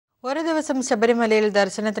ഒരു ദിവസം ശബരിമലയിൽ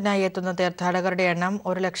ദർശനത്തിനായി എത്തുന്ന തീർത്ഥാടകരുടെ എണ്ണം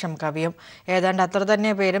 1 ലക്ഷം കവിയും. ഏതാണ്ട് അത്ര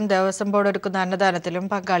തന്നെ പേരും ദേവസ്വം ബോർഡ് ഒരുക്കുന്ന അന്നദാനത്തിലും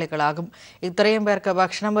പങ്കാളികളാകും. ഇത്രയും പേർക്ക്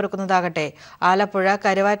ഭക്ഷണം ഒരുക്കുന്നതാകട്ടെ ആലപ്പുഴ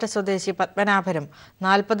കരുവാറ്റ സ്വദേശി പത്മനാഭനും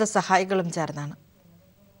 40 സഹായികളും ചേർന്നാണ്.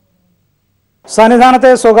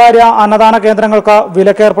 സന്നിധാനത്തെ സ്വകാര്യ അന്നദാന കേന്ദ്രങ്ങൾക്ക്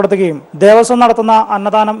വിലക്കേർപ്പെടുത്തുകയും ദേവസ്വം നടത്തുന്ന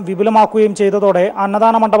അന്നദാനം വിപുലമാക്കുകയും ചെയ്തതോടെ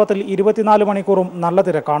അന്നദാന മണ്ഡപത്തിൽ 24 മണിക്കൂറും നല്ല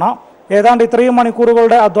തിരക്കാണ്. ഏതാണ്ട് ഇത്രയും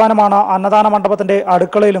മണിക്കൂറുകളുടെ അധ്വാനമാണ് അന്നദാന മണ്ഡപത്തിന്റെ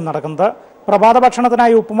അടുക്കളയിലും നടക്കുന്നത്. പ്രഭാത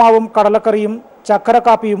ഭക്ഷണത്തിനായി ഉപ്പുമാവും കടലക്കറിയും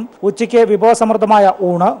ചക്കരക്കാപ്പിയും, ഉച്ചയ്ക്ക് വിഭവസമൃദ്ധമായ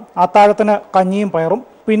ഊണ്, അത്താഴത്തിന് കഞ്ഞിയും പയറും,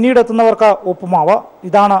 പിന്നീട് എത്തുന്നവർക്ക് ഉപ്പുമാവ്.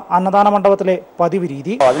 ഇതാണ് അന്നദാന മണ്ഡപത്തിലെ പതിവ്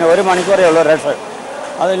രീതി. 1 മണിക്കൂറേ ഉള്ളൂ റെസ്റ്റ്.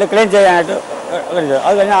 അതിൽ ക്ലീൻ ചെയ്യാനായിട്ട്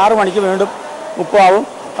അത് കഴിഞ്ഞ് 6 മണിക്ക് വീണ്ടും ഉപ്പുമാവും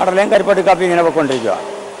കടലയും കരിപ്പട്ടി കാപ്പി ഇങ്ങനെ പോയിക്കൊണ്ടിരിക്കുക.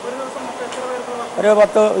 ഒരു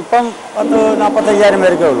 45,000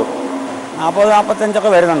 പേർക്കേ ഉള്ളൂ. 40-45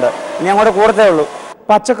 വരുന്നുണ്ട്. ഇനി അങ്ങോട്ട് കൂടത്തേ ഉള്ളൂ.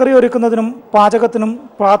 പച്ചക്കറി ഒരുക്കുന്നതിനും പാചകത്തിനും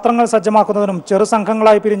പാത്രങ്ങൾ സജ്ജമാക്കുന്നതിനും ചെറു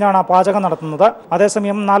സംഘങ്ങളായി പിരിഞ്ഞാണ് പാചകം നടത്തുന്നത്.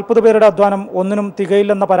 അതേസമയം 40 പേരുടെ അധ്വാനം ഒന്നിനും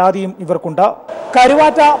തികയില്ലെന്ന പരാതിയും ഇവർക്കുണ്ട്.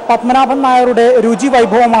 കരുവാറ്റ പത്മനാഭൻ നായരുടെ രുചി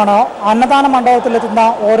വൈഭവമാണ് അന്നദാന മണ്ഡപത്തിലെത്തുന്ന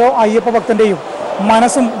ഓരോ അയ്യപ്പ ഭക്തന്റെയും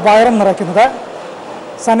മനസ്സും വയറും നിറയ്ക്കുന്നത്.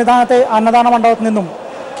 സന്നിധാനത്തെ അന്നദാന മണ്ഡപത്തിൽ നിന്നും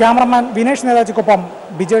ക്യാമറമാൻ വിനേഷ് നേതാജിക്കൊപ്പം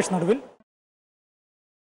ബിജേഷ് നടുവിൽ.